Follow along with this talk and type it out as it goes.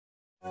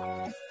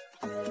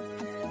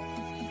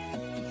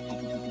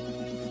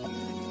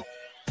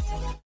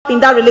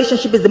that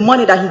relationship is the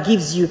money that he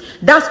gives you.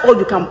 That's all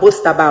you can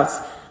boast about.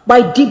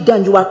 But deep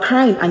down, you are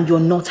crying and you're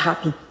not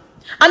happy.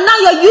 And now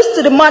you're used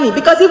to the money,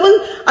 because even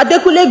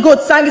Adekule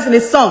Goat sang it in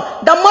his song.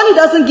 That money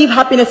doesn't give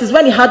happiness. Is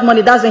when he had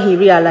money, that's when he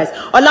realized.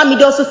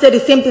 Olamide also said the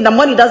same thing, that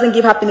money doesn't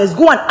give happiness.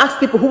 Go and ask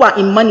people who are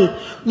in money.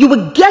 You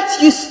will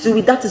get used to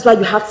it. That is why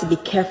you have to be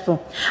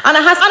careful. And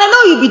I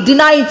know you'll be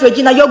denying it,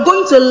 Regina. You're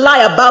going to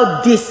lie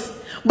about this.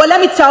 But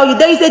let me tell you,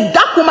 there is a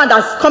dark woman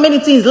that's coming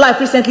into his life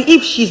recently,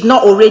 if she's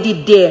not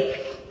already there.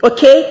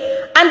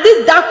 Okay? And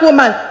this dark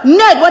woman,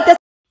 Ned wanted.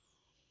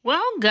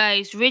 Well,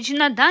 guys,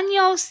 Regina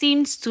Daniels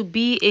seems to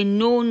be a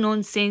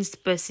no-nonsense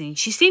person.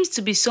 She seems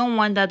to be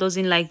someone that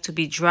doesn't like to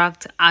be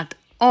dragged at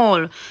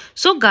all.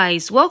 So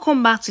guys,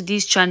 welcome back to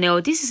this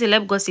channel. This is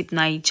Celeb Gossip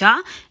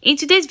Naija. In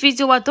today's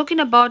video, we're talking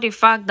about the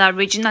fact that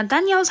Regina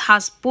Daniels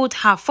has put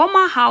her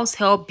former house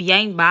help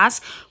behind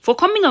bars for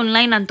coming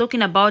online and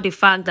talking about the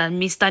fact that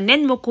Mr. Ned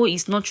Nwoko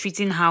is not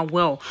treating her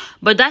well,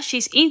 but that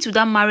she's into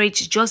that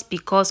marriage just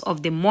because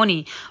of the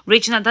money.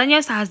 Regina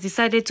Daniels has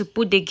decided to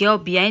put the girl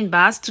behind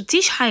bars to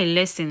teach her a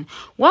lesson.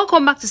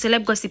 Welcome back to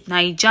Celeb Gossip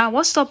Naija.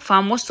 What's up,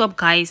 fam? What's up,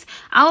 guys?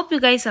 I hope you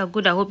guys are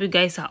good. I hope you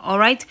guys are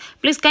alright.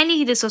 Please kindly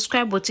hit the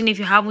subscribe button if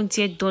you haven't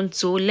yet done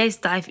so. Let's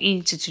dive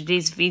into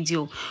today's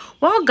video.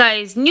 Well,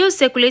 guys, news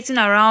circulating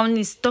around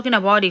is talking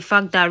about the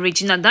fact that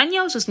Regina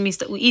Daniels is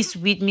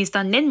with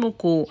Mr. Ned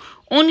Nwoko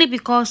only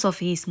because of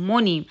his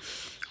money.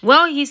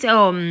 Well, his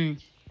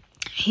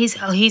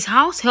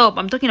house help,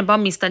 I'm talking about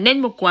Mr. Ned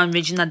Nwoko and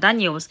Regina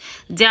Daniels,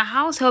 their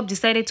house help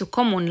decided to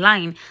come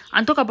online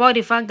and talk about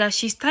the fact that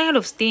she's tired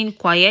of staying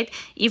quiet.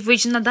 If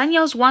Regina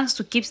Daniels wants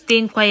to keep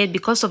staying quiet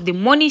because of the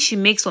money she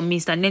makes from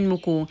Mr. Ned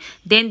Nwoko,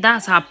 then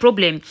that's her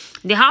problem.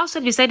 The house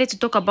help decided to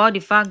talk about the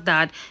fact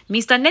that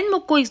Mr. Ned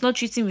Nwoko is not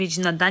treating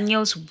Regina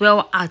Daniels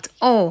well at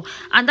all,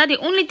 and that the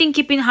only thing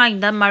keeping her in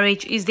that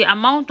marriage is the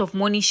amount of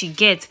money she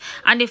gets,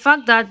 and the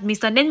fact that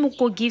Mr. Ned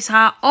Nwoko gives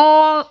her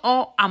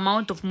all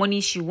amount of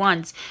money she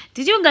wants.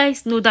 Did you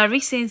guys know that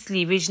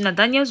recently Regina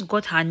Daniels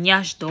got her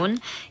nyash done?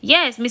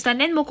 Yes, Mr.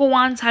 Ned Nwoko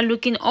wants her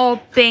looking all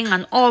pink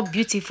and all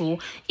beautiful,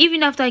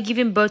 even after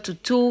giving birth to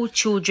 2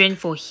 children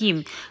for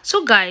him.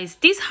 So guys,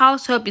 this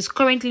house help is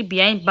currently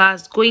behind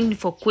bars going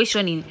for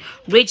questioning.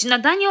 Regina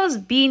Daniels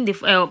being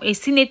a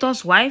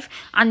senator's wife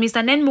and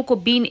Mr. Ned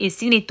Nwoko being a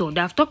senator,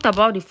 they have talked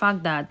about the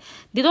fact that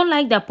they don't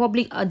like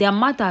their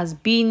matters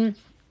being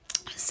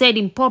said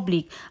in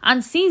public,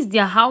 and since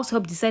their house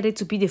help decided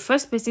to be the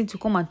first person to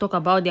come and talk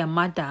about their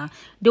matter,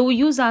 they will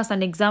use her as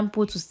an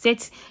example to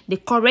set the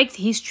correct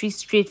history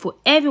straight for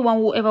everyone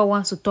who ever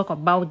wants to talk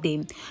about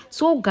them.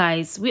 So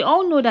guys, we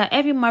all know that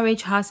every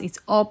marriage has its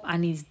up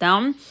and its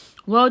down.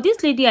 Well,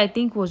 this lady, I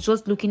think, was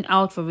just looking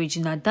out for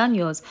Regina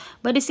Daniels,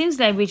 but it seems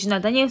like Regina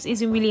Daniels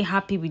isn't really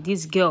happy with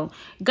this girl.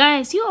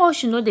 Guys, you all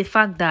should know the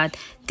fact that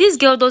this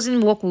girl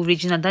doesn't work with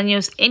Regina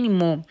Daniels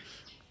anymore.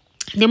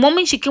 The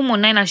moment she came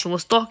online and she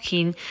was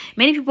talking,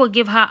 many people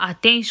gave her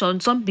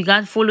attention. Some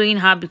began following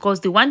her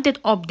because they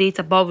wanted updates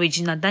about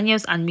Regina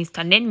Daniels and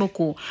Mr. Ned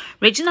Nwoko.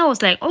 Regina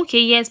was like,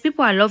 okay, yes,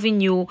 people are loving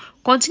you.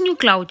 Continue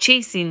cloud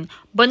chasing,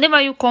 but never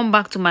you come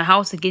back to my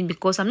house again,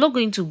 because I'm not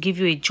going to give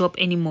you a job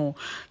anymore.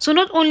 So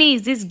not only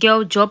is this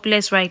girl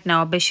jobless right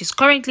now, but she's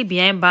currently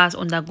behind bars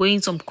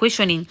undergoing some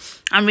questioning.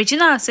 And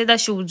Regina has said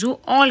that she will do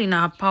all in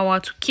her power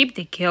to keep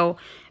the girl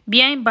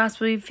behind bars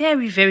for a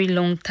very, very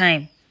long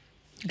time.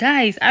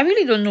 Guys, I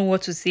really don't know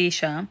what to say,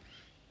 Sha.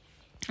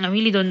 I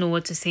really don't know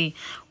what to say.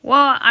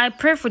 Well, I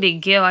pray for the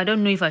girl. I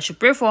don't know if I should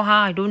pray for her.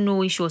 I don't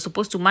know if she was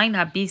supposed to mind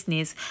her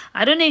business.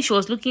 I don't know if she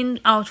was looking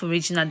out for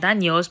Regina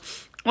Daniels,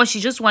 or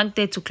she just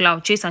wanted to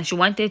cloud chase and she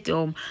wanted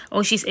or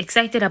she's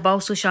excited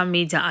about social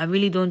media. I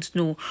really don't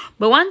know.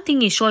 But one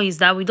thing is sure is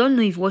that we don't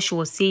know if what she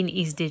was saying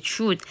is the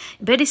truth.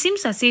 But it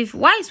seems as if,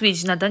 why is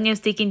Regina Daniels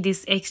taking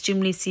this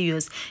extremely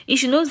serious? If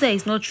she knows that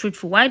it's not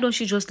truthful, why don't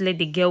she just let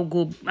the girl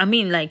go? I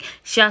mean, like,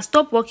 she has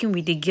stopped working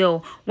with the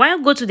girl. Why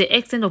go to the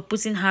extent of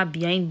putting her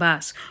behind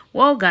bars?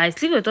 Well, guys,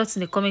 leave your thoughts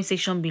in the comment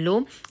section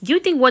below. Do you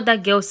think what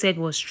that girl said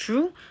was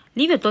true?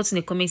 Leave your thoughts in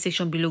the comment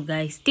section below,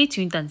 guys. Stay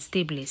tuned and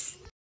stay blessed.